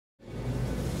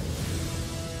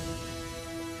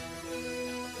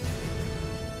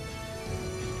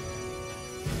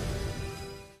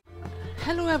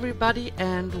Hello everybody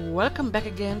and welcome back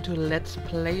again to Let's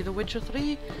Play The Witcher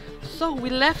 3. So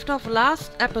we left off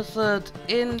last episode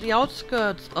in the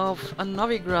outskirts of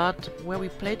Novigrad, where we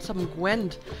played some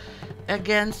Gwent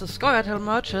against the Scoia'tael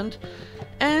merchant,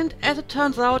 and as it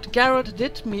turns out Geralt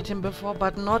did meet him before,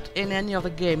 but not in any of the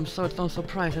games, so it's no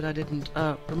surprise that I didn't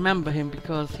remember him,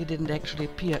 because he didn't actually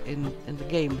appear in the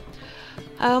game.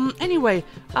 Anyway,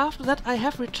 after that I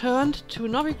have returned to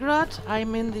Novigrad.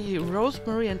 I'm in the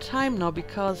Rosemary and Thyme now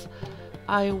because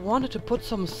I wanted to put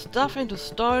some stuff into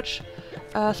storage,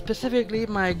 specifically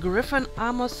my Griffin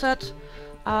armor set.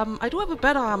 I do have a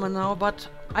better armor now, but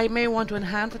I may want to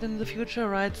enhance it in the future,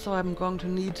 right? So I'm going to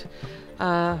need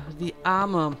the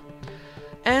armor.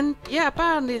 And yeah,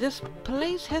 apparently this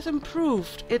place has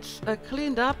improved. It's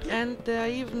cleaned up and there are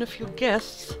even a few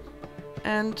guests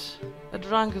and a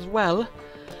drunk as well.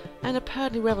 And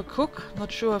apparently we have a cook.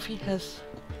 Not sure if he has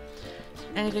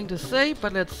anything to say,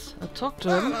 but let's talk to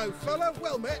him. Hello, fella.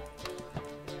 Well met.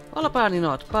 Well, apparently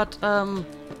not. But I'm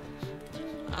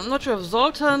not sure if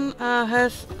Zoltan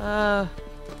has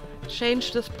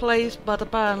changed this place, but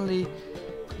apparently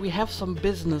we have some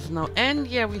business now. And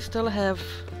yeah, we still have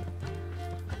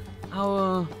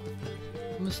our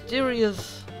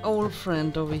mysterious old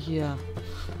friend over here.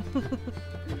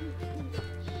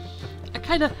 I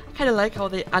kind of like how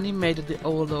they animated the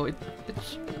owl though.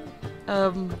 It's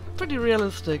pretty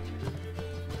realistic.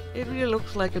 It really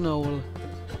looks like an owl.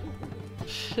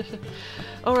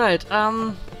 Alright,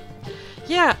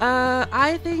 yeah,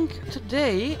 I think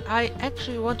today I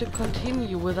actually want to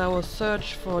continue with our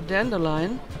search for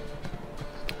Dandelion.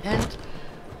 And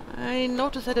I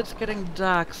noticed that it's getting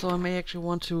dark, so I may actually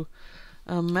want to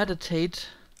meditate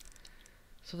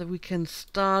so that we can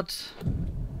start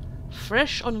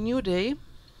fresh on a new day.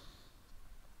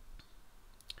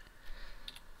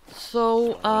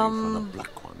 So,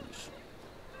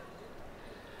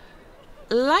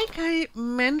 like I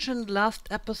mentioned last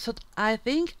episode, I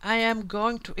think I am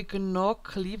going to ignore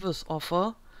Cleaver's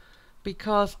offer,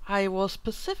 because I was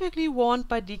specifically warned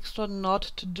by Dijkstra not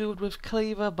to do it with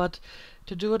Cleaver, but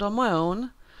to do it on my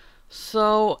own.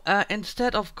 So,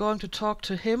 instead of going to talk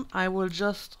to him, I will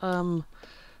just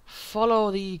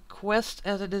follow the quest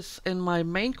as it is in my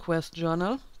main quest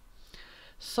journal.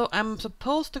 So I'm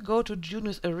supposed to go to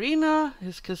Junius Arena,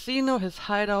 his casino, his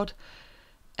hideout,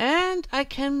 and I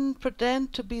can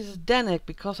pretend to be Zdenek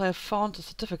because I found the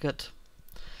certificate.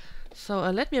 So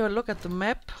let me have a look at the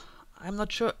map. I'm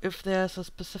not sure if there's a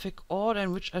specific order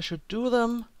in which I should do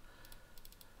them,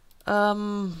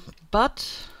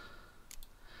 but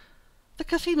the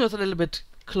casino is a little bit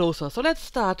closer. So let's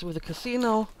start with the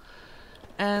casino.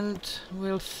 And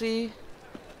we'll see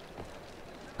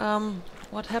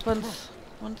what happens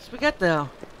once we get there.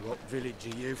 What village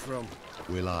are you from?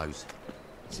 Willows.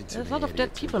 There's a lot of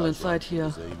dead people inside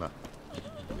here.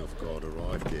 You've got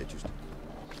arrived here just...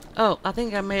 Oh, I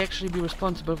think I may actually be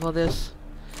responsible for this.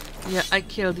 Yeah, I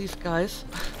killed these guys.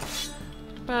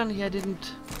 But apparently I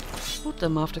didn't shoot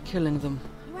them after killing them.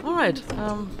 Alright,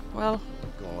 well,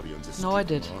 no I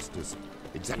did.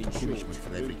 Exact punishment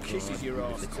for every crime. Kisses your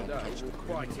ass today.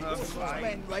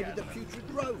 Men raided the putrid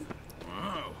grove.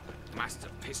 Oh, Master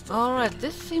Pistol. Alright,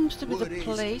 this seems to be the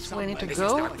place where I need to This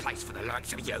go. is no place for the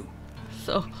likes of you.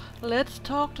 So, let's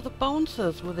talk to the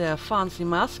bouncers with their fancy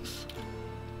masks.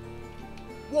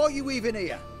 Why are you even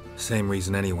here? Same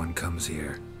reason anyone comes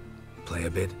here. Play a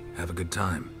bit, have a good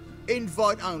time.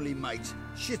 Invite only, mate.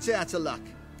 Shit out of luck.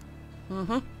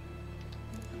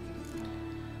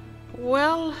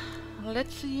 Well,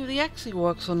 let's see if the axe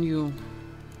works on you.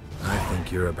 I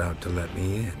think you're about to let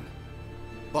me in.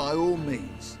 By all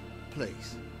means,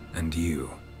 please. And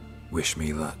you, wish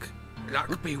me luck.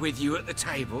 Luck be with you at the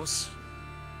tables.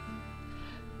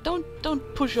 Don't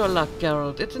push your luck,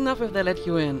 Geralt. It's enough if they let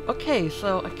you in. Okay,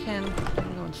 so I can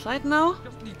go inside now.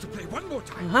 Just need to play one more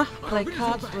time. Play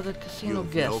cards with a casino No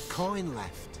guest. coin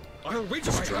left. I'll wait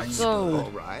a while. So,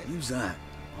 Alright. Who's that?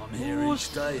 I'm here Who's-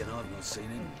 each day and I've not seen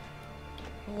him.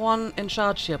 one in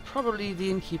charge here. Probably the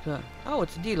innkeeper. Oh,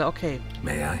 it's a dealer. Okay.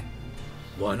 May I?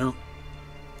 Why not?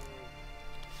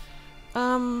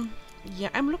 Yeah,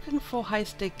 I'm looking for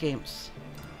high-stake games.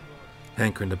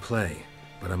 Hankering to play,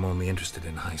 but I'm only interested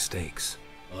in high stakes.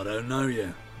 I don't know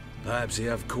you. Perhaps you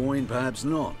have coin, perhaps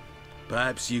not.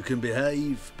 Perhaps you can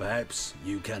behave, perhaps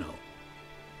you cannot.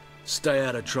 Stay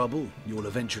out of trouble, you'll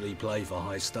eventually play for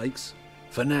high stakes.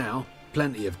 For now,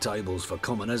 plenty of tables for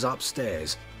commoners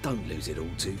upstairs. Don't lose it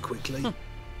all too quickly.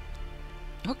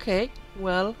 Okay,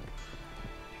 well,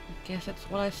 I guess that's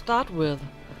what I start with.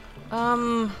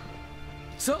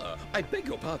 Sir, I beg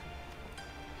your pardon.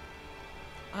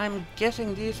 I'm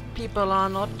guessing these people are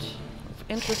not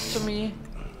interest to me?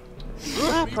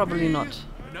 Ah, probably not.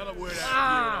 Another word out of you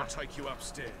and I'll take you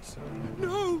upstairs.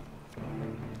 No!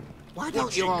 Why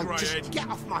don't you all just Greyhead? get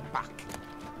off my back?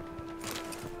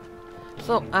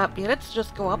 So, yeah, let's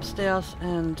just go upstairs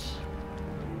and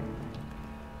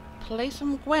play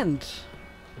some Gwent.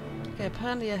 Okay,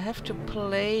 apparently I have to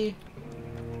play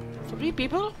 3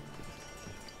 people?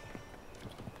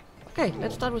 Okay,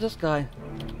 let's start with this guy.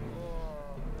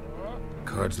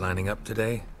 Cards lining up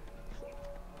today?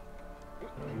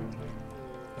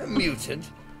 A mutant?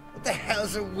 What the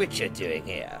hell's a witcher doing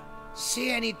here?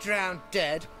 See any drowned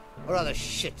dead? Or other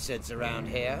shitsuds around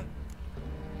here?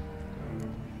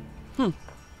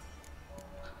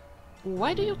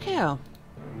 Why do you care?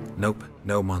 Nope,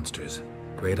 no monsters.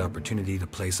 Great opportunity to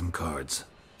play some cards.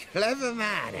 Clever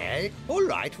man, eh? All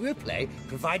right, we'll play,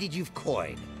 provided you've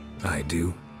coin. I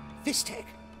do. Vistec.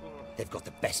 They've got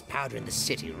the best powder in the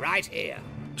city right here.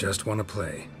 Just want to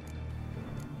play.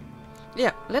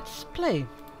 Yeah, let's play.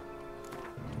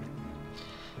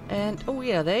 And oh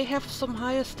yeah, they have some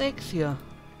higher stakes here.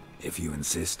 If you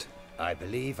insist. I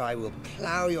believe I will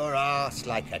plow your ass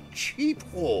like a cheap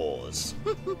horse.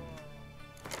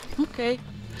 Okay.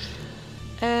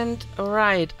 And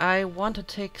right, I want to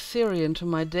take Ciri into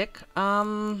my deck.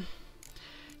 Yeah,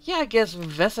 I guess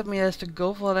Vesemir has to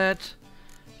go for that.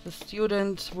 The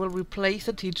student will replace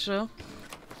the teacher.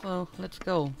 So let's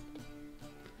go.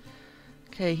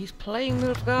 Okay, he's playing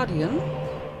Nilfgaardian.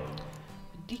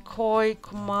 Decoy,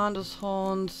 Commander's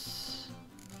Horns,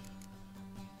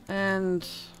 and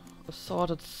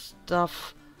assorted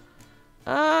stuff.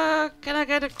 Can I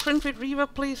get a Crinfit Reaver,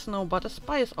 please? No, but a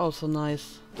Spy is also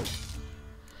nice.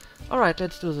 Alright,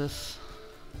 let's do this.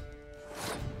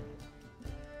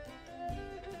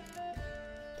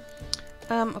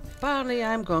 Apparently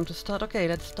I'm going to start. Okay,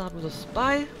 let's start with a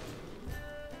Spy.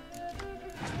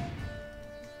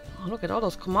 Oh, look at all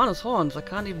those Commander's Horns. I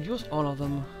can't even use all of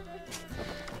them.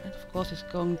 And of course he's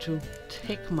going to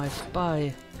take my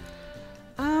Spy.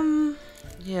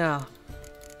 Yeah.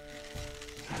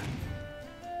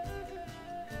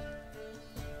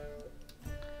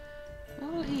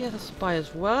 Well, he has a Spy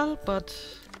as well, but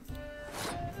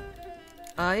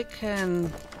I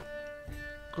can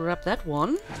grab that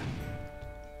one.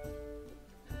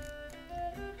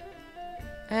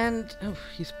 And oh,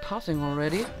 he's passing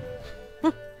already.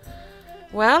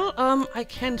 Well, I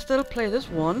can still play this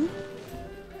one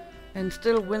and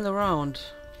still win the round.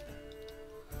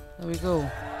 There we go.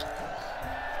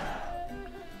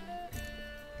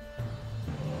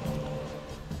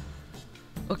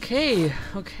 Okay,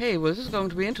 okay, well this is going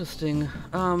to be interesting.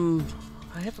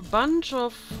 I have a bunch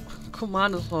of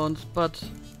Commander's Horns, but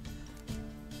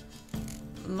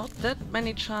not that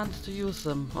many chance to use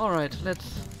them. Alright, let's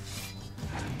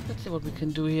see what we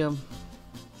can do here.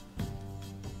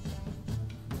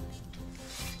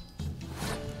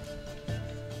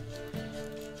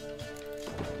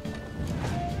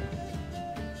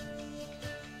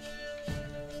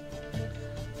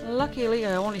 Luckily,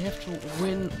 I only have to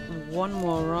win one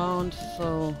more round,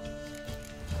 so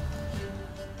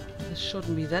this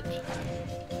shouldn't be that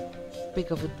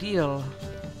big of a deal.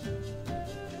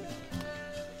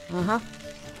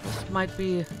 This might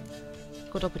be a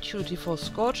good opportunity for a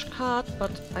Scorch card,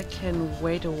 but I can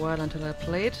wait a while until I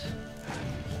play it.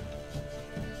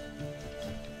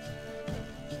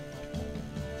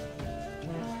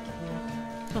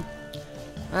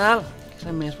 Well, I guess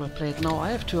I may as well play it now. I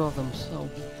have 2 of them, so...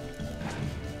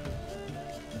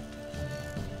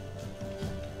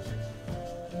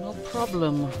 no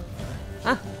problem.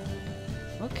 Ah!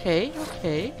 Okay,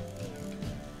 okay.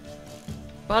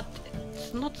 But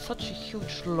it's not such a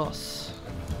huge loss.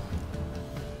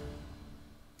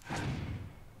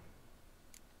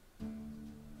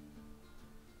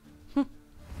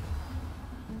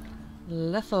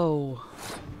 Letho.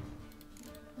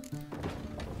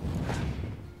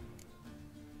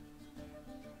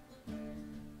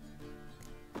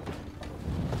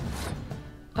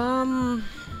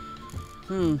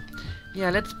 Yeah,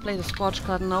 let's play the Scorch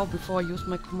card now before I use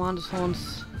my Commander's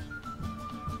Horns.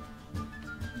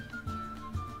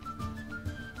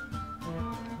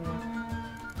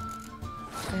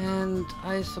 And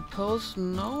I suppose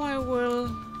now I will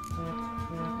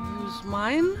use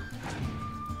mine.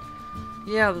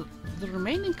 Yeah, the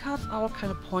remaining cards are all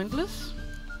kind of pointless.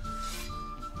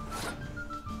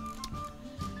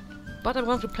 But I'm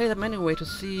going to play them anyway to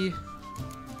see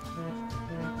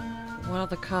what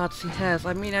other cards he has.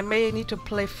 I mean, I may need to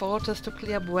play Fortress to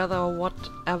clear up weather or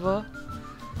whatever.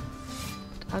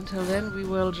 But until then, we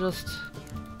will just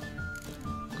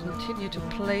continue to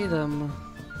play them.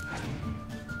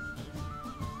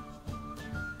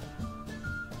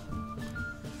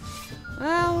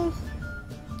 Well,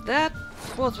 that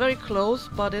was very close,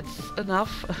 but it's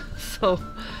enough. So,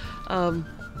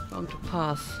 going to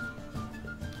pass.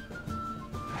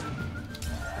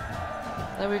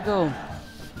 There we go.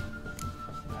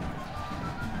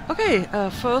 Okay,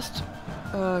 first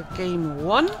game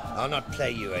 1. I'll not play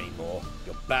you anymore.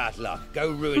 You're bad luck. Go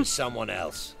ruin someone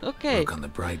else. Okay. Look on the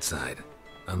bright side.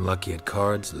 Unlucky at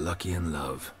cards, lucky in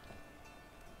love.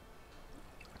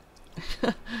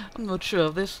 I'm not sure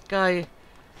if this guy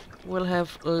will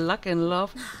have luck in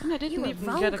love. And I didn't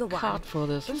even get a card for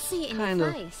this.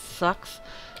 Kinda sucks.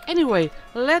 Anyway,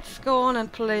 let's go on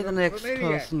and play the next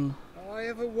person. I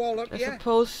ever wallop I you?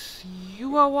 suppose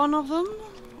you are one of them?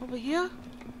 Over here?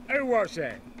 Who was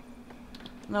it?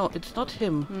 No, it's not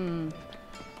him.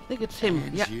 I think it's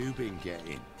him. Yeah. You been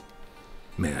getting?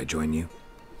 May I join you?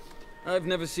 I've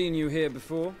never seen you here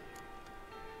before.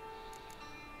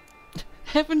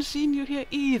 Haven't seen you here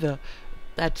either.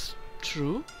 That's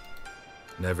true.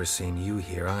 Never seen you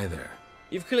here either.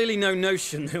 You've clearly no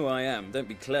notion who I am. Don't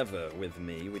be clever with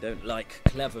me. We don't like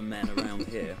clever men around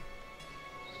here.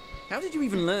 How did you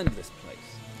even learn this place?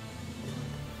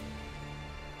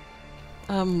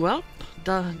 Well,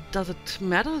 does it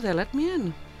matter? They let me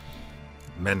in.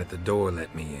 Men at the door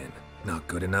let me in. Not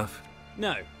good enough?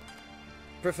 No.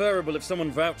 Preferable if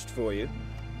someone vouched for you.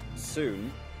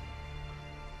 Soon.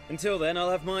 Until then, I'll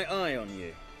have my eye on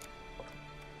you.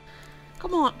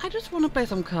 Come on, I just want to play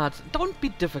some cards. Don't be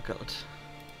difficult.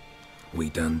 We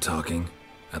done talking?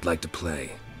 I'd like to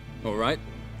play. All right.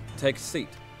 Take a seat.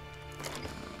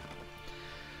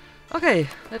 Okay,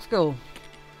 let's go.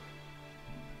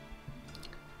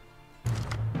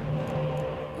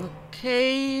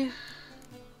 Okay.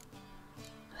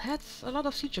 That's a lot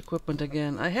of siege equipment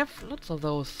again. I have lots of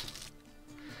those.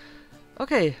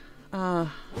 Okay,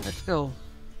 let's go.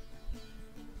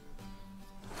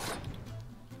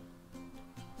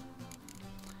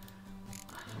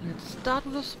 Let's start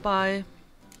with a spy.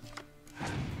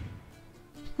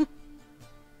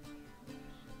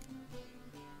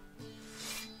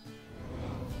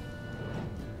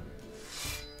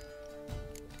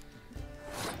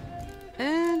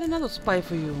 And another spy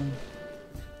for you.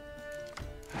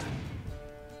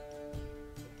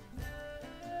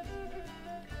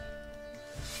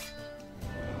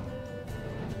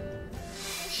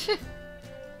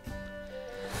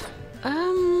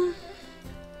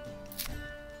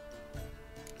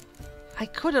 I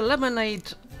could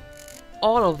eliminate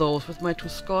all of those with my 2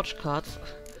 Scorch cards,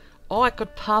 or I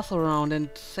could pass around and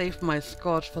save my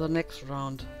Scorch for the next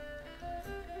round.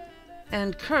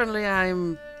 And currently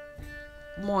I'm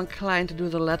more inclined to do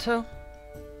the latter.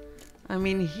 I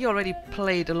mean, he already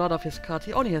played a lot of his cards.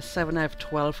 He only has 7, I have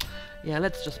 12. Yeah,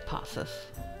 let's just pass this.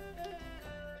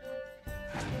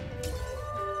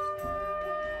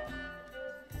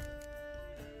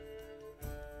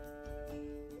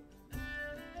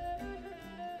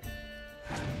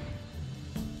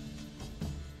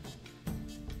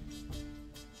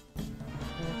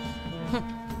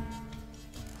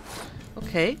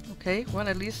 Okay, well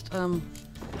at least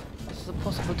this is a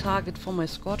possible target for my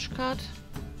Scorch card.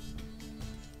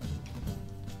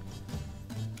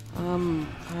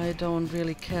 I don't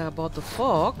really care about the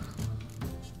fog.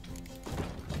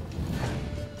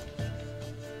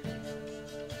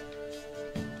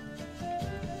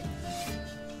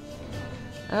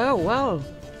 Oh well,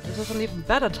 this is an even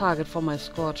better target for my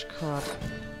Scorch card.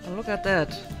 Oh, look at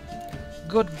that.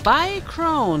 Goodbye,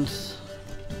 crowns!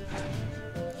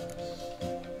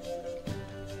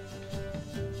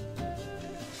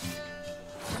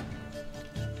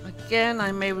 Again,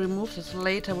 I may remove this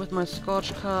later with my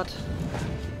Scorch card.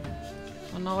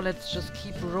 For now, let's just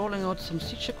keep rolling out some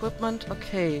siege equipment.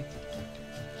 Okay,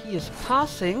 he is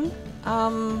passing.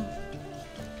 So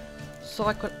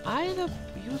I could either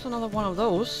use another one of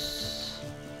those.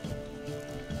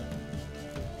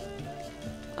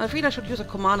 I feel I should use a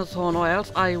Commander's Horn, or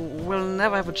else I will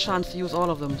never have a chance to use all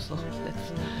of them. So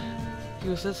let's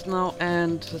use this now,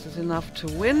 and this is enough to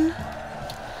win.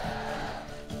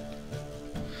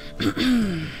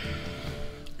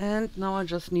 And now I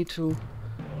just need to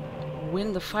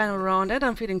win the final round, and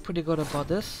I'm feeling pretty good about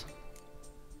this.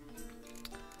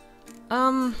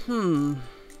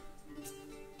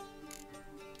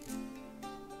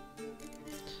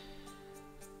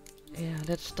 Yeah,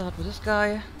 let's start with this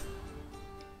guy.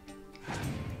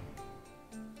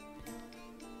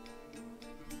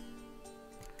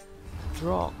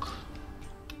 Drog.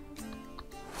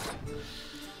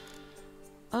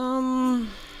 I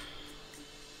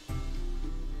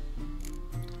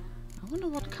wonder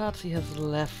what cards he has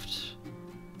left.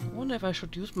 I wonder if I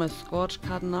should use my Scorch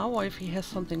card now or if he has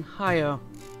something higher.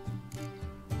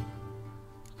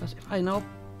 Because if I now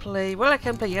play... Well, I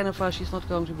can play Yennefer. She's not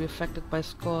going to be affected by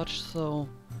Scorch, so...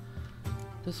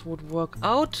 This would work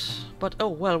out. But, oh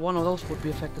well, one of those would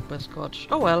be affected by Scorch.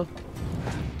 Oh well.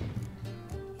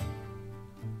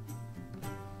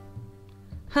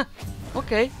 Huh.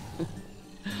 Okay.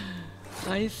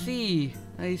 I see.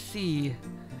 I see.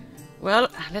 Well,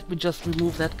 let me just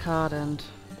remove that card and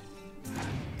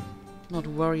not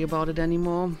worry about it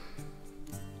anymore.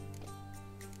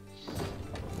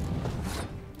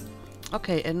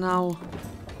 Okay, and now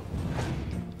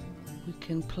we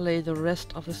can play the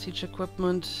rest of the siege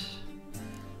equipment.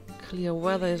 Clear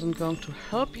weather isn't going to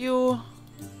help you.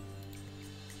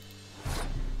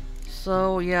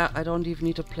 So yeah, I don't even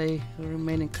need to play the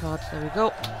remaining cards. There we go.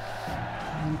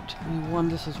 And we won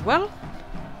this as well.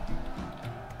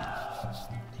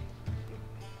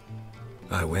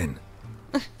 I win.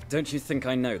 Don't you think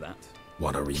I know that?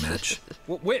 Want a rematch?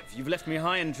 What with? You've left me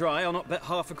high and dry. I'll not bet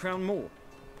half a crown more.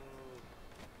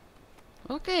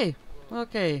 Okay,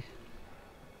 okay.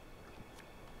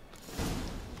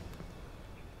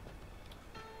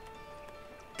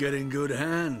 Get in good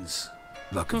hands.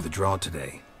 Luck of the draw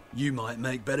today. You might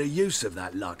make better use of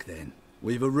that luck then.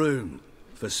 We've a room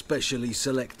for specially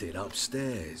selected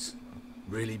upstairs.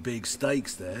 Really big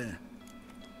stakes there.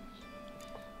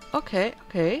 Okay,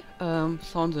 okay.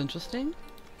 Sounds interesting.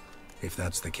 If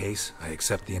that's the case, I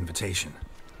accept the invitation.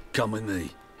 Come with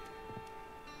me.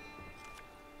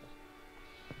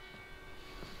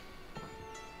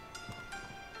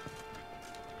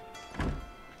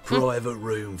 Private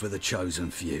room for the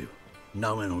chosen few.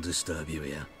 No one will disturb you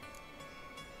here.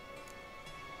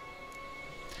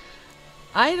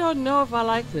 I don't know if I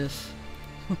like this.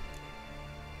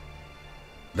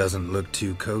 Doesn't look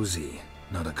too cozy.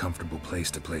 Not a comfortable place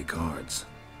to play cards.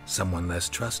 Someone less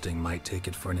trusting might take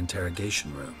it for an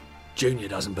interrogation room. Junior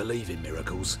doesn't believe in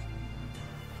miracles.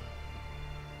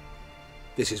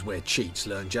 This is where cheats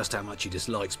learn just how much he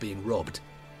dislikes being robbed.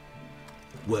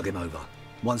 Work him over.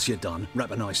 Once you're done, wrap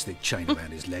a nice thick chain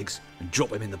around his legs and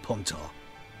drop him in the Pontar.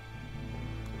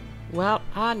 Well,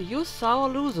 and you sour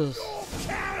losers.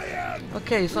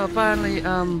 Okay, so apparently,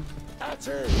 fight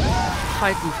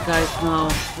these guys now.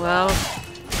 Well,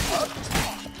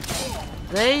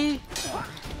 they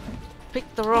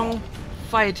picked the wrong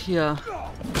fight here.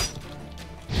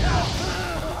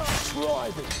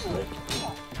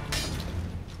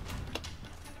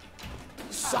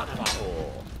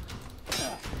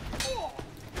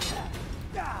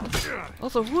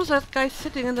 Also, who's that guy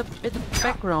sitting in the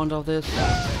background of this?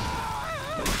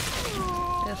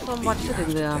 There's someone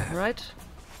sitting there, right?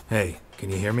 Hey, can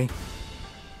you hear me?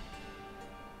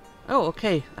 Oh,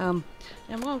 okay. I'm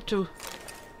going to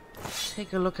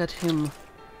take a look at him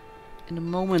in a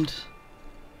moment.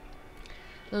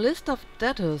 List of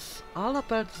debtors: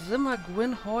 Adalbert Zimmer,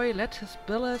 Gwyn Hoy, Lettis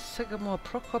Biller, Sycamore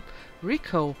Prokop,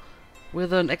 Rico,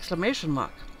 with an exclamation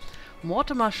mark.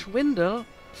 Mortimer Schwindel,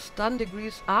 Stun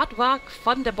Degrees, Aardvark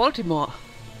van der Baltimore.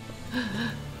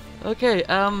 Okay,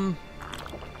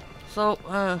 so,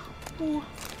 who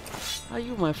are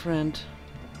you, my friend?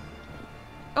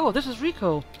 Oh, this is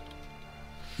Rico.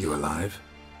 You alive?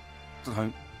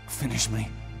 Don't finish me.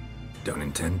 Don't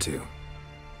intend to.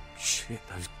 Shit,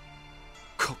 those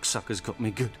cocksuckers got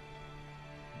me good.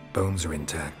 Bones are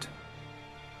intact.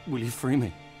 Will you free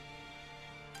me?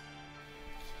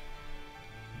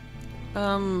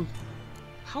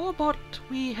 How about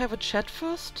we have a chat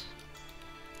first?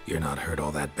 You're not hurt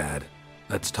all that bad.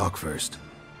 Let's talk first.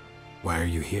 Why are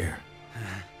you here?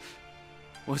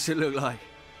 What's it look like?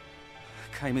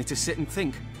 Came here to sit and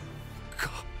think.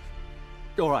 God.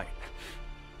 Alright.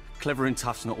 Clever and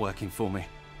tough's not working for me.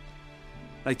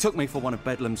 They took me for one of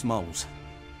Bedlam's moles.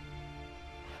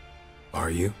 Are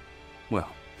you? Well,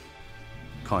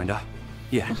 kinda.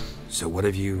 Yeah. So what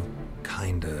have you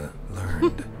kinda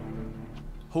learned?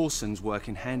 Horson's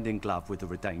working hand in glove with the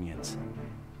Redanians.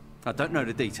 I don't know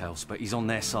the details, but he's on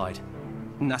their side.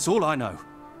 And that's all I know.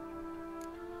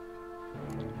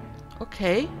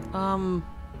 Okay,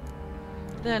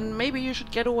 then maybe you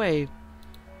should get away.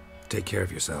 Take care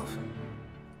of yourself.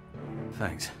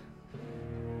 Thanks.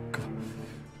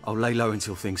 I'll lay low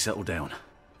until things settle down.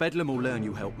 Bedlam will learn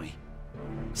you helped me.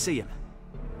 See him.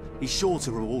 He's sure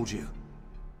to reward you.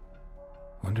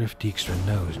 Wonder if Dijkstra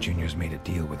knows Junior's made a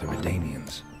deal with the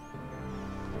Redanians.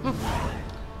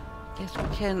 Guess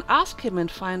we can ask him and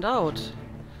find out.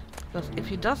 Because if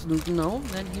he doesn't know,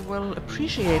 then he will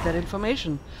appreciate that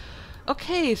information.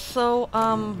 Okay, so,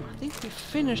 I think we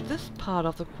finished this part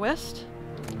of the quest.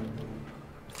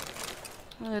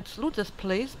 Let's loot this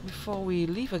place before we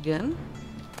leave again.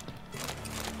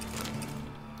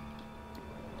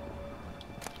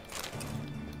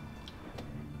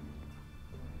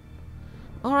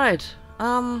 Alright,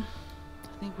 I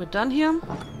think we're done here.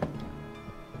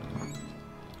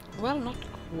 Well, not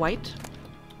quite.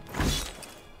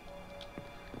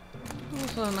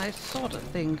 Also a nice sword, I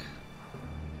think.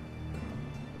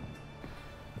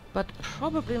 But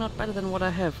probably not better than what I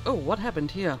have. Oh, what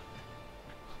happened here?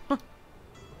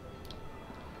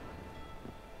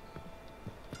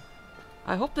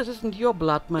 I hope this isn't your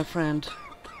blood, my friend.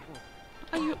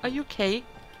 Are you okay?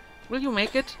 Will you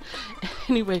make it?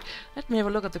 Anyway, let me have a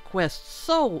look at the quest.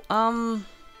 So,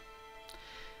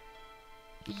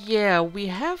 yeah, we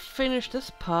have finished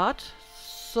this part,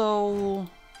 so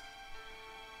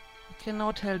we can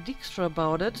now tell Dijkstra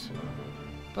about it.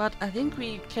 But I think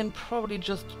we can probably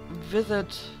just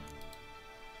visit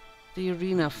the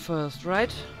arena first,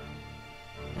 right?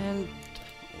 And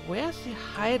where's the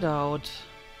hideout?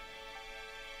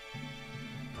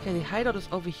 Okay, the hideout is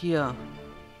over here.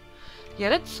 Yeah,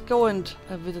 let's go and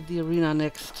visit the arena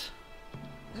next.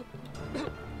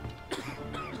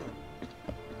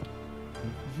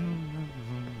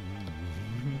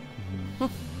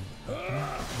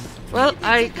 Well,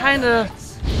 I kinda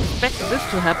expected this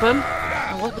to happen.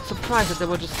 I was a bit surprised that they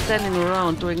were just standing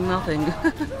around doing nothing.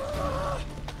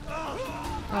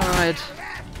 Alright.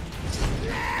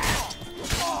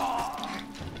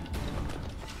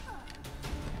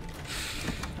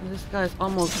 This guy is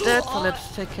almost dead, so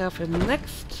let's take care of him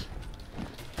next.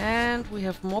 And we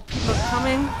have more people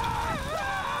coming.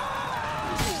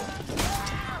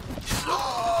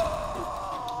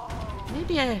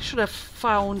 Maybe I should have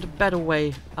found a better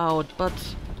way out,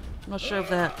 but I'm not sure if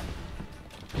there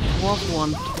was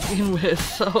one to begin with,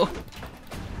 so...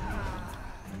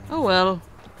 Oh well.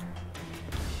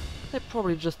 They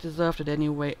probably just deserved it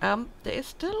anyway. There is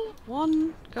still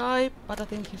one guy, but I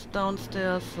think he's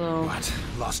downstairs, so... What?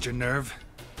 Lost your nerve?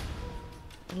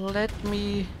 Let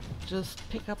me just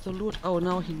pick up the loot. Oh,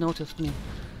 now he noticed me.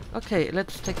 Okay,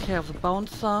 let's take care of the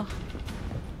bouncer.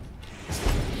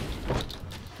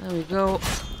 There we go.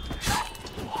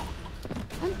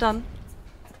 I'm done.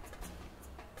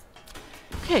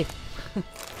 Okay.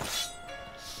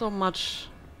 So much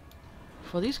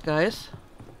for these guys.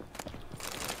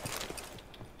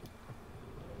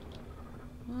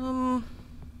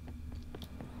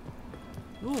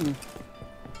 Ooh.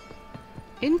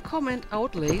 Income and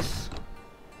outlays.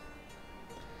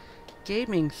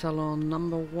 Gaming salon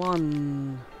number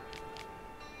 1.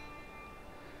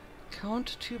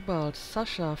 Count Tybalt,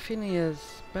 Sasha,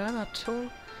 Phineas, Bernard Tull,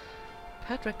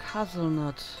 Patrick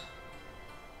Hazelnut.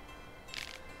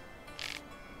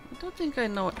 I don't think I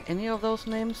know any of those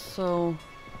names, so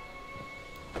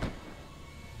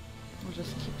I'll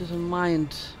just keep this in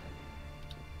mind.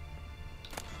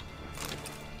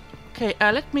 Okay,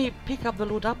 let me pick up the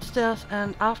loot upstairs,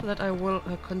 and after that I will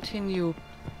continue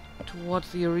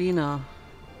towards the arena.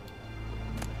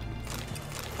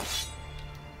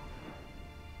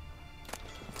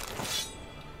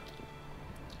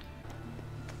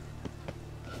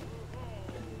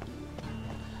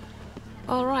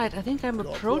 Alright, I think I'm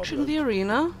approaching the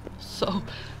arena, so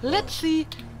let's see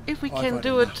if we can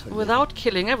do it without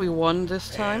killing everyone this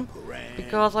time.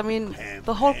 Because, I mean,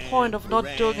 the whole point of not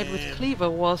doing it with Cleaver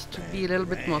was to be a little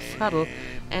bit more subtle,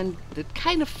 and it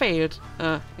kind of failed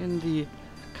in the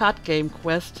card game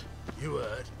quest. You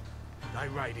heard? They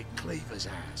raided Cleaver's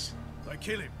house. They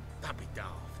kill him. That'd be daft.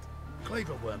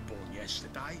 Cleaver weren't born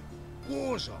yesterday.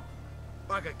 War's on.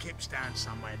 Bugger Kip's down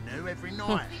somewhere new every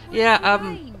night. Yeah,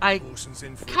 I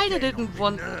kinda didn't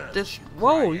want this.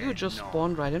 Whoa, you just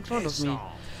spawned right in front of me.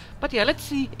 But yeah, let's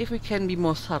see if we can be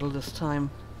more subtle this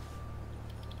time.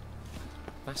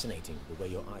 Fascinating the way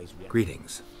your eyes react.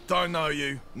 Greetings. Don't know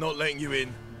you, not letting you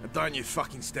in, and don't you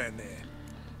fucking stand there.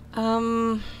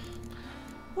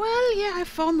 Well, yeah, I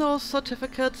found those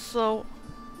certificates, so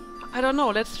I don't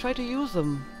know, let's try to use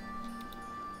them.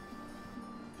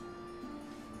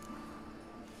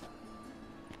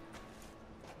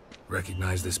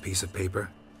 Recognize this piece of paper?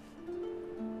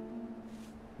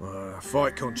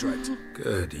 Fight contract.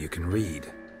 Good, you can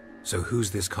read. So who's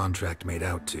this contract made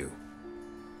out to?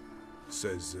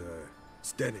 Says,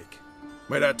 Zdenek.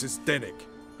 Made out to Zdenek.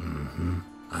 Mm-hmm.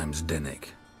 I'm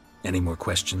Zdenek. Any more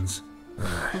questions?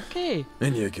 Okay.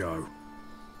 In you go.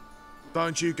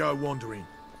 Don't you go wandering.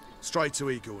 Straight to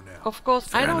Igor now. Of course,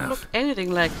 Fair I don't enough. look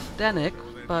anything like Zdenek,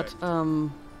 but,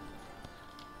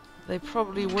 they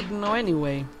probably wouldn't know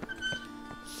anyway.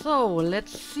 So,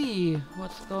 let's see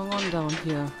what's going on down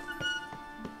here.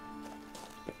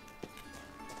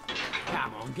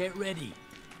 Come on, get ready.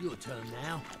 Your turn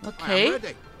now. Okay. I'm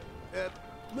ready.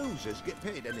 Losers get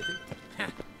paid anything?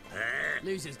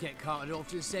 Losers get carted off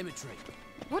to the cemetery.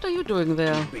 What are you doing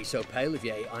there? Be so pale if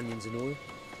you ate onions and oil.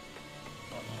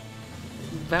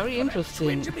 very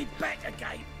interesting. To be back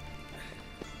again.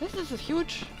 This is a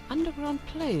huge underground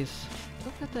place.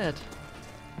 Look at that.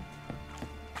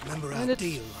 Remember And our it's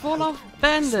deal? full of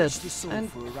bandits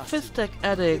and Fistek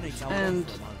addicts and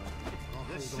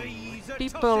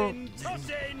people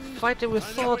fighting with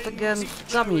swords against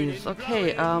dummies.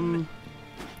 Okay,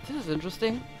 this is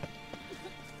interesting.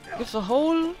 Gives a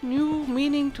whole new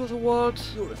meaning to the word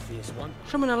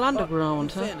criminal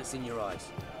underground, huh? In your eyes.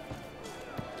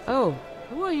 Oh,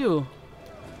 who are you?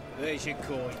 There's your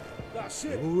coin. That's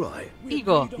it. All right.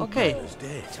 Igor, okay.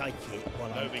 Take it while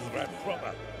No been grabbed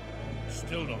proper.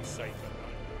 Still not safe at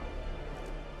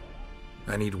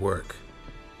night. I need work.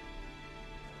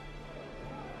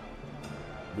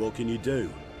 What can you do?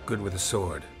 Good with a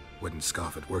sword. Wouldn't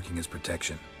scoff at working as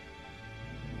protection.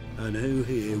 And who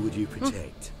here would you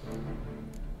protect?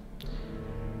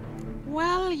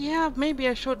 Well, yeah, maybe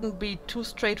I shouldn't be too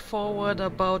straightforward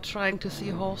about trying to see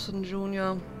Horson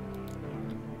Jr.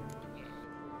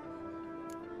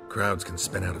 Crowds can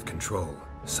spin out of control.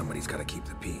 Somebody's got to keep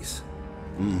the peace.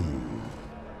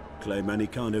 Claim any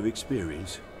kind of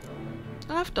experience?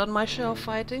 I've done my share of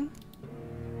fighting.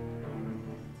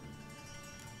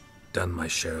 Done my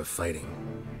share of fighting.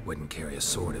 Wouldn't carry a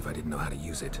sword if I didn't know how to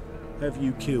use it. Have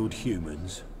you killed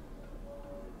humans?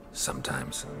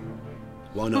 Sometimes.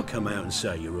 Why not come out and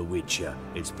say you're a witcher?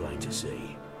 It's plain to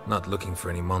see. Not looking for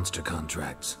any monster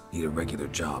contracts. Need a regular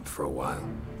job for a while.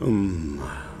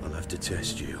 I'll have to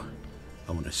test you.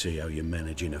 I want to see how you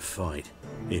manage in a fight,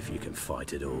 if you can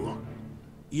fight at all.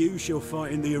 You shall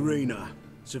fight in the arena.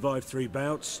 Survive 3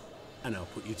 bouts, and I'll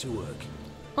put you to work.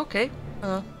 Okay,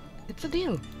 it's a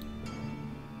deal.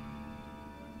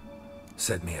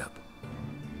 Set me up.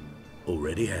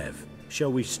 Already have.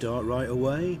 Shall we start right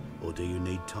away, or do you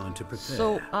need time to prepare?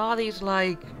 So, are these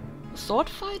like sword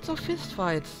fights or fist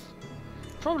fights?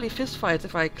 Probably fist fights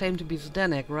if I claim to be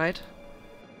Zdenek, right?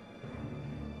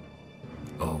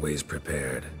 Always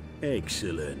prepared.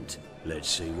 Excellent. Let's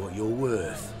see what you're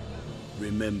worth.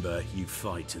 Remember, you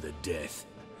fight to the death.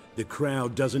 The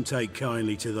crowd doesn't take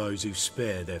kindly to those who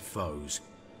spare their foes.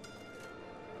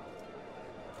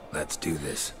 Let's do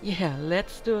this. Yeah,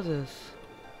 let's do this.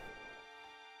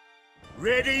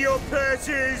 Ready your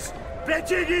purses!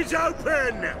 Betting is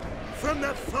open! From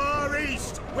the Far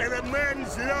East, where a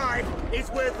man's life is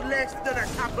worth less than a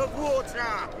cup of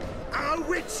water, a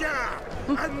witcher,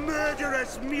 a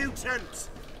murderous mutant.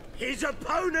 His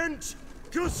opponent,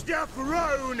 Gustav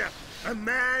Rohn, a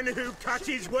man who cut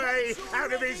his way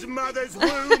out of his mother's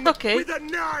womb with a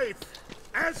knife.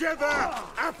 As ever,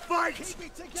 a fight to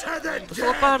the death. So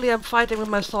apparently I'm fighting with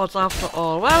my swords after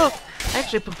all. Well, I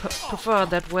actually prefer it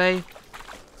that way.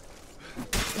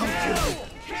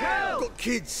 Got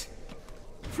kids.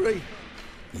 3.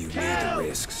 You need the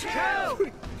risks.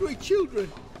 3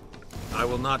 children. I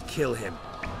will not kill him.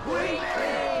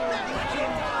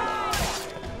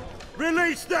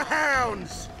 Release the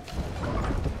hounds!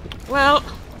 Well,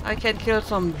 I can kill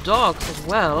some dogs as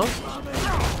well.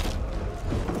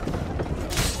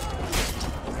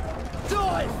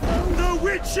 The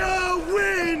Witcher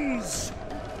wins!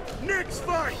 Next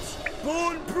fight!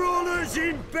 Born brawlers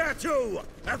in battle!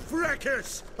 A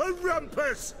fracas, a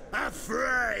rumpus, a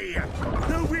fray!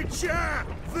 The Witcher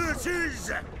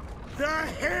versus the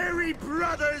Hairy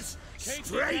Brothers,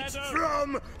 straight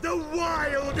from the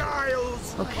Wild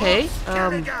Isles! Okay,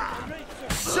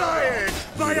 Sired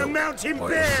by a mountain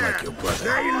bear!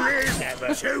 They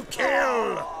live to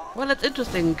kill! Well, it's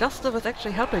interesting. Gustav is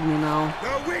actually helping me now.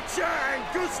 The Witcher and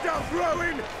Gustav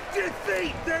Rowan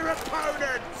defeat their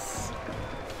opponents!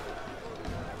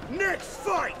 Next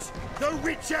fight! The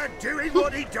Witcher doing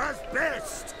what he does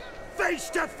best! Face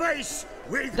to face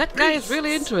with That guy is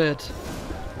really into it.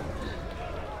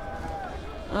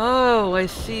 Oh, I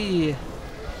see.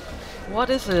 What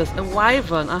is this? A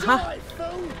wyvern. Aha.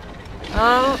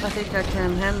 Oh, I think I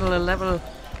can handle a level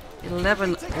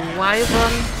 11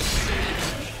 wyvern.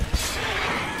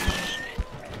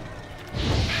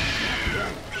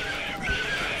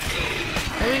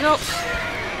 There we go.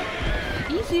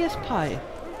 Easy as pie.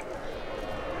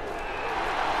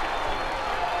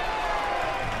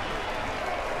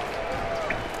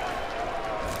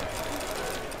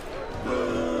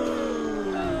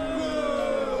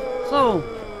 So,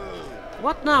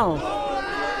 what now?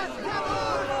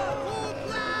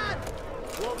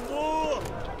 One more!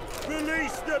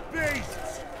 Release the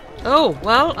beasts! Oh,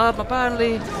 well,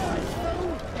 apparently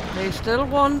they still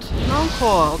want an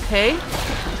encore, okay?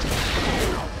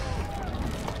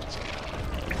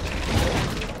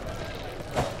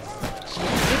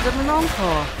 Give them an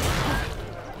encore.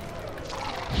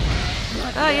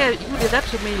 Ah, yeah, you did that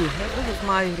to me. This is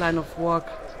my line of work.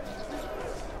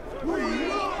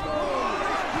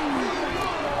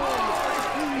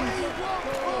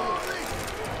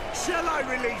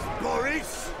 I release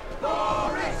Boris?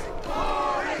 Boris!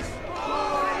 Boris!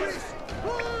 Boris!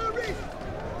 Boris!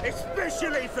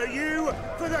 Especially for you,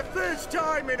 for the first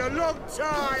time in a long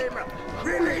time!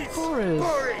 Release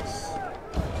Boris!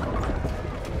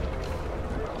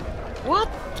 What?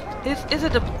 Is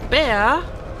it a bear?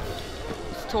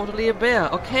 It's totally a bear.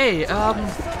 Okay, well,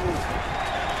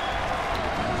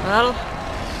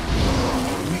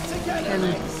 I can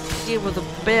deal with the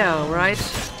bear, right?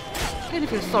 I really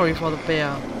feel sorry for the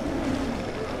bear.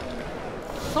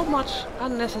 So much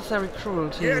unnecessary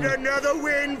cruelty. Yet another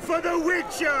win for the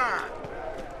Witcher!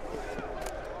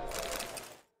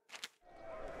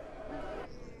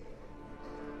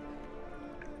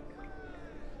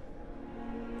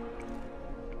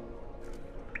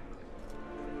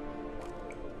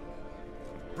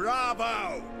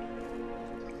 Bravo!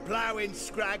 Ploughing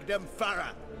Scragdom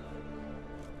Thorough.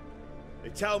 They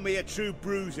told me a true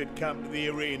bruise had come to the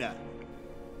arena.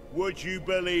 Would you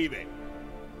believe it?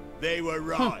 They were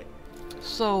right.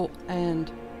 So, and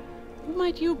who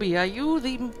might you be? Are you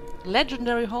the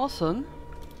legendary Horson?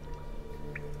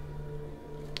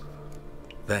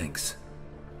 Thanks.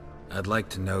 I'd like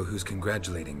to know who's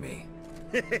congratulating me.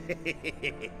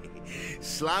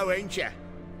 Slow, ain't ya?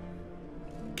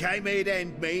 Came here to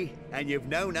end me, and you've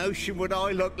no notion what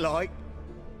I look like?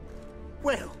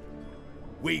 Well,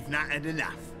 we've not had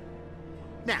enough.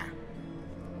 Now,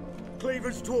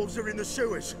 Cleaver's dwarves are in the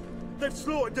sewers. They've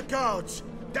slaughtered the guards.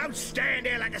 don't stand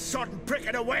there like a sodden prick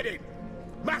at a wedding.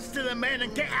 Muster the men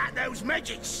and get out those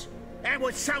midgets. And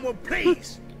would someone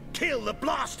please kill the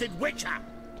blasted Witcher?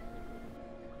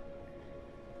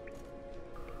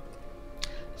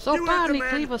 So apparently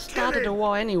Cleaver started a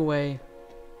war anyway.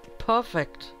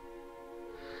 Perfect.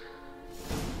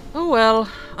 Oh well,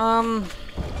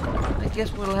 I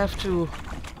guess we'll have to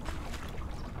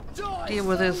deal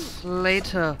with this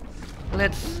later.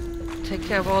 Let's take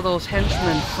care of all those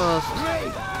henchmen first.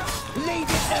 Leave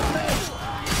it to me!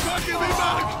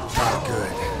 Ah,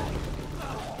 good.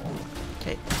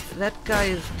 Okay, that guy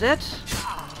is dead.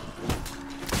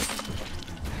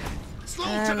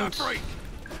 And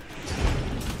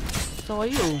so are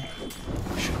you.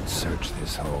 Should search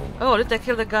this hole. Oh, did they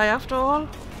kill the guy after all?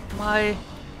 My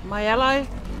ally?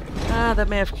 Ah, they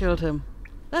may have killed him.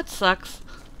 That sucks.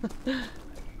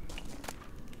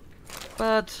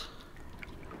 But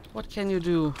what can you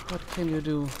do? What can you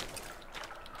do?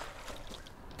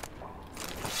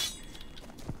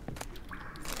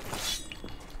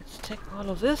 Let's take all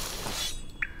of this.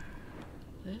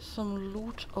 There's some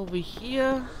loot over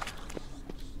here.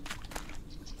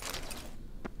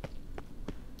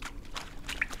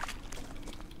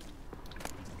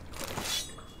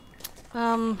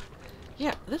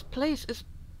 Yeah, this place is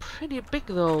pretty big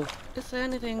though. Is there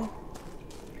anything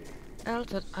else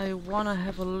that I wanna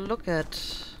have a look at?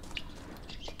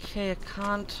 Okay, I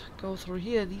can't go through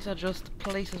here. These are just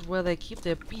places where they keep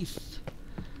their beasts.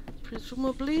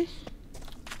 Presumably.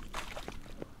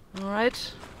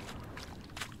 Alright.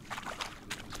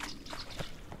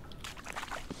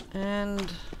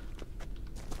 And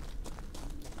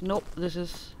nope, this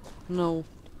is no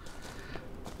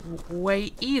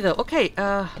way either. Okay,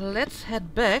 let's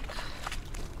head back.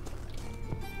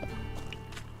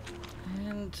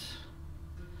 And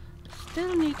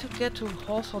still need to get to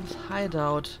Horson's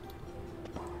hideout.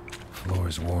 Floor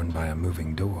is worn by a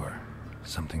moving door.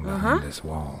 Something behind this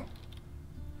wall.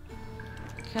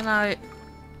 Can I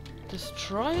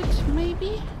destroy it,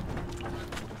 maybe?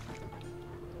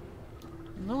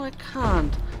 No, I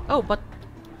can't. Oh, but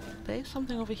there's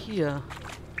something over here.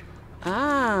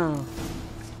 Ah.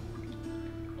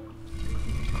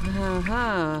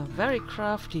 Haha, very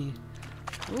crafty.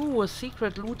 Ooh, a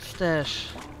secret loot stash.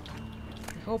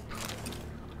 I hope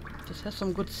this has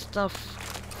some good stuff.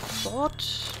 Thought.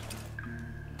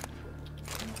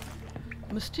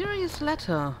 Mysterious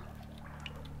letter.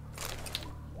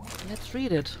 Let's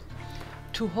read it.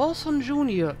 To Horson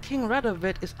Jr., King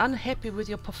Radovid is unhappy with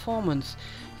your performance.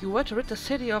 You were to rid the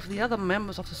city of the other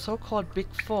members of the so-called Big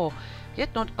Four.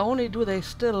 Yet not only do they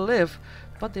still live,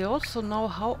 but they also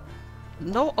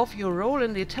know of your role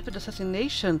in the attempted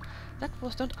assassination. That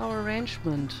was not our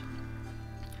arrangement.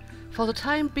 For the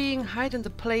time being, hide in the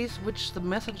place which the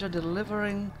messenger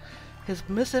delivering his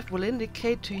missive will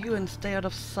indicate to you and stay out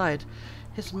of sight.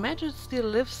 His Majesty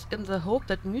lives in the hope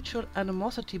that mutual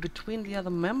animosity between the other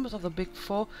members of the Big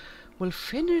Four will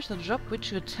finish the job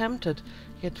which you attempted,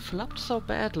 yet flopped so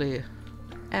badly.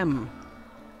 M.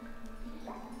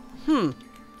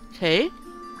 Okay.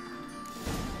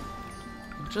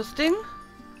 Interesting.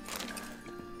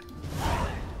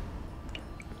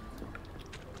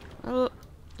 Well,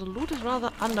 the loot is rather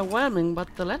underwhelming,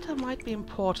 but the letter might be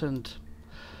important.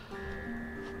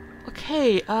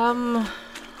 Okay, I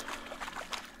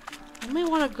may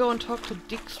want to go and talk to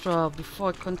Dijkstra before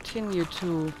I continue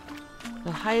to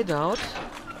the hideout.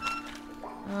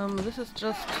 This is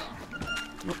just...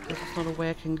 Nope, this is not a way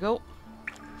I can go.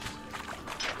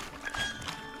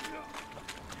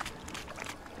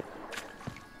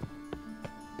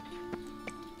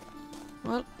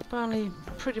 Well, apparently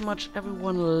pretty much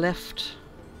everyone left.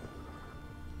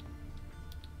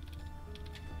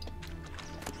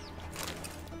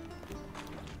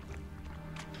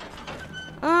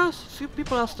 A few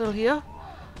people are still here.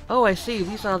 Oh, I see.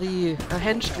 These are the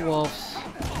hench dwarves.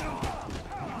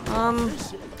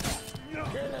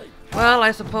 Well,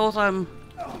 I suppose I'm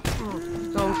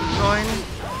going to join.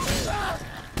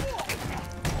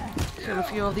 Kill a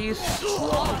few of these.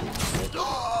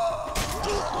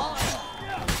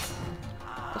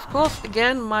 Of course,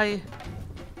 again, my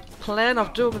plan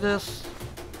of doing this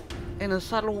in a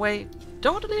subtle way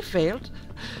totally failed.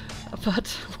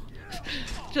 But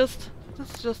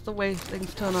that's just the way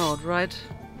things turn out, right?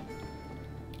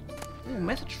 Ooh,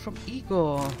 message from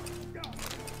Igor.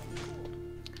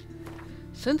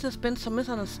 Since there's been some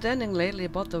misunderstanding lately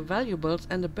about the valuables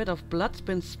and a bit of blood's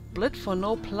been split for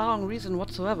no plowing reason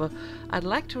whatsoever, I'd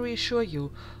like to reassure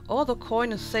you, all the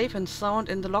coin is safe and sound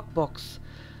in the lockbox.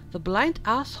 The blind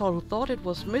asshole who thought it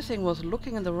was missing was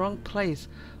looking in the wrong place.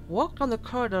 Walk on the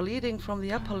corridor leading from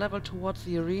the upper level towards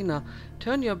the arena.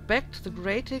 Turn your back to the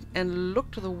grating and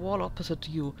look to the wall opposite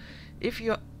you. If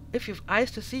you've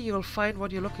eyes to see, you'll find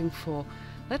what you're looking for.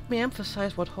 Let me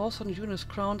emphasize what Horson Junior's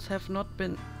crowns have not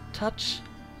been touched.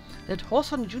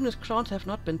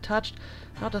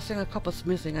 Not a single copper's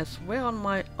missing. I swear on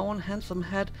my own handsome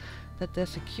head that they're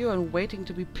secure and waiting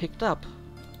to be picked up.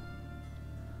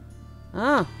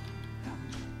 Ah!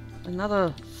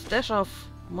 Another stash of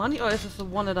money, or is this the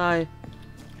one that I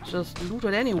just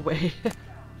looted anyway?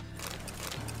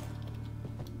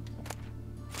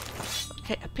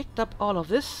 Okay, I picked up all of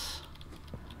this.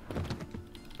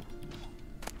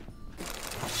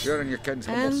 You're in your kid's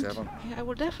humble servant. Yeah, I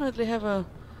will definitely have a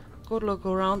good look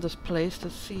around this place to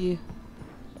see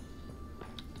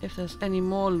if there's any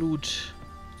more loot.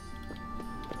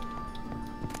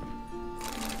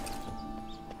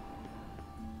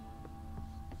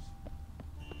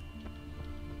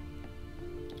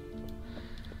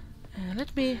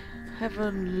 Let me have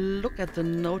a look at the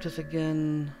notice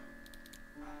again.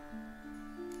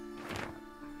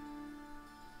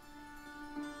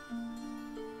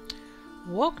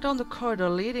 Walk down the corridor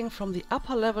leading from the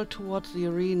upper level towards the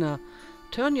arena.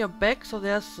 Turn your back so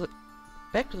there's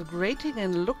back to the grating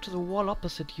and look to the wall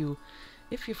opposite you.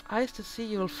 If you've eyes to see,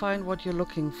 you'll find what you're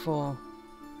looking for.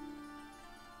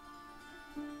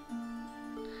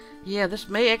 Yeah, this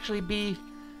may actually be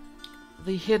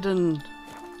the hidden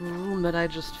room that I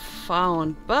just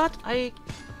found, but I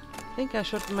think I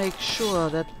should make sure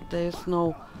that there's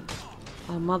no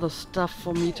other stuff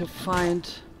for me to find.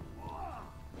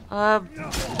 Do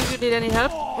you need any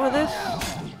help with this?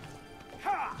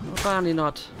 Apparently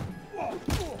not.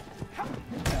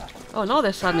 Oh, now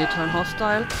they suddenly turn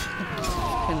hostile.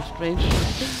 Kind of strange.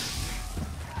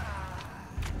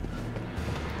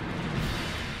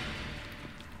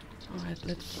 Alright,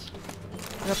 let's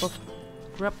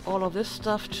grab all of this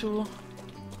stuff too.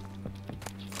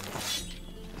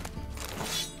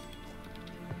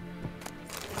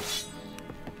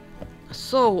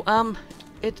 So,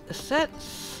 it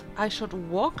says I should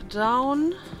walk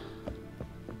down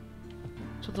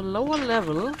to the lower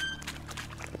level.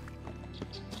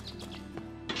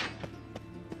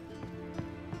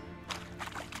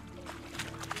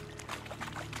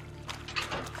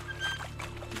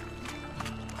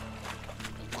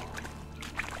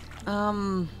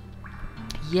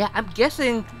 Yeah, I'm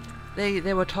guessing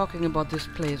they were talking about this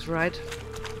place, right?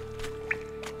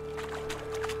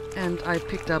 And I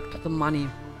picked up the money.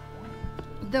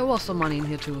 There was some money in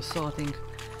here too, so I think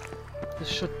this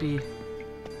should be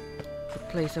the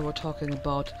place they were talking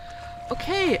about.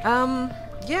 Okay,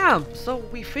 yeah, so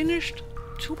we finished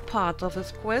 2 parts of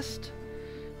this quest.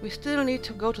 We still need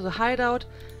to go to the hideout,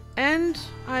 and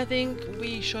I think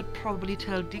we should probably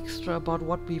tell Dijkstra about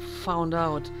what we found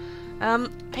out.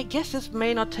 I guess this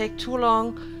may not take too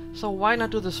long, so why not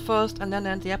do this first and then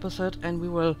end the episode, and we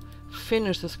will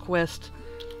finish this quest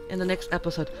in the next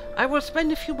episode. I will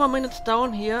spend a few more minutes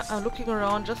down here looking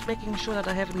around, just making sure that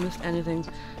I haven't missed anything,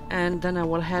 and then I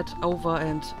will head over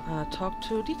and talk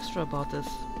to Dijkstra about this.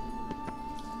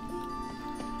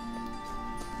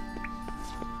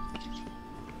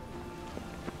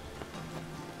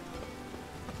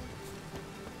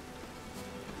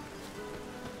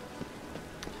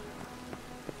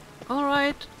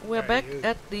 Alright, we're back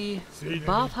at the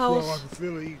bathhouse.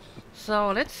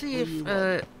 So let's see if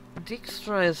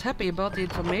Dijkstra is happy about the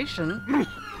information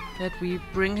that we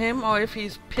bring him, or if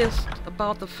he's pissed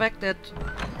about the fact that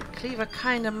Cleaver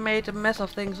kinda made a mess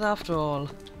of things after all.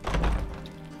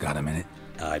 Got a minute?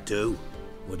 I do.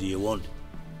 What do you want?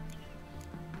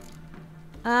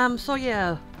 So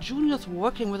yeah, Junior's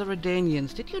working with the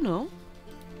Redanians, did you know?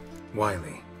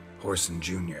 Wiley, Whoreson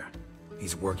Jr.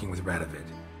 He's working with Radovid.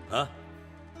 Huh?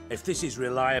 If this is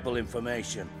reliable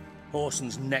information,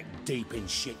 Whoreson's neck deep in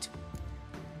shit.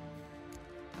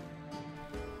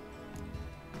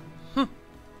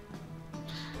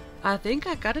 I think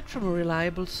I got it from a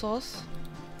reliable source.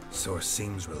 Source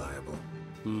seems reliable.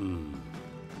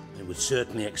 It would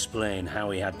certainly explain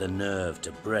how he had the nerve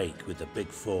to break with the Big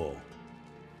Four.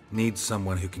 Need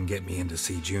someone who can get me in to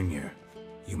see Junior.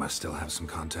 You must still have some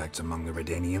contacts among the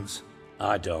Redanians?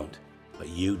 I don't, but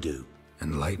you do.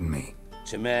 Enlighten me.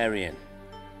 Temerian,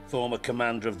 former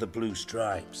commander of the Blue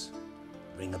Stripes.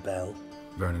 Ring a bell?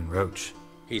 Vernon Roach.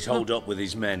 He's holed up with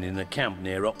his men in a camp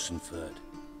near Oxenford.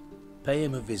 Pay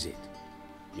him a visit.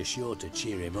 You're sure to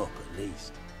cheer him up at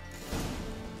least.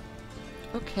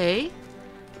 Okay.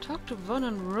 Talk to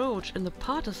Vernon Roach in the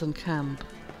partisan camp.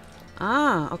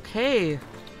 Ah, okay.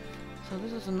 So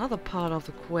this is another part of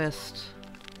the quest.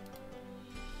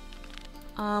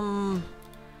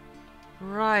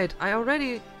 Right, I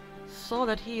already saw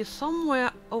that he is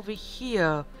somewhere over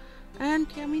here. And,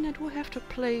 yeah, I mean, I do have to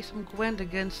play some Gwent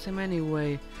against him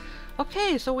anyway.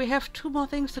 Okay, so we have 2 more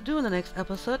things to do in the next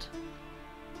episode.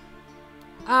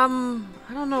 I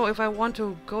don't know if I want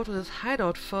to go to this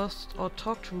hideout first or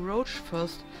talk to Roach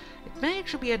first. It may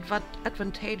actually be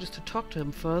advantageous to talk to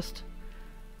him first.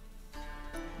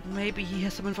 Maybe he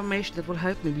has some information that will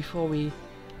help me before we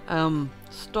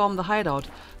storm the hideout.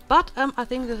 But I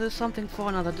think this is something for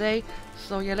another day.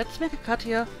 So yeah, let's make a cut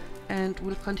here and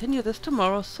we'll continue this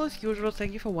tomorrow. So as usual,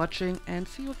 thank you for watching and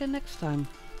see you again next time.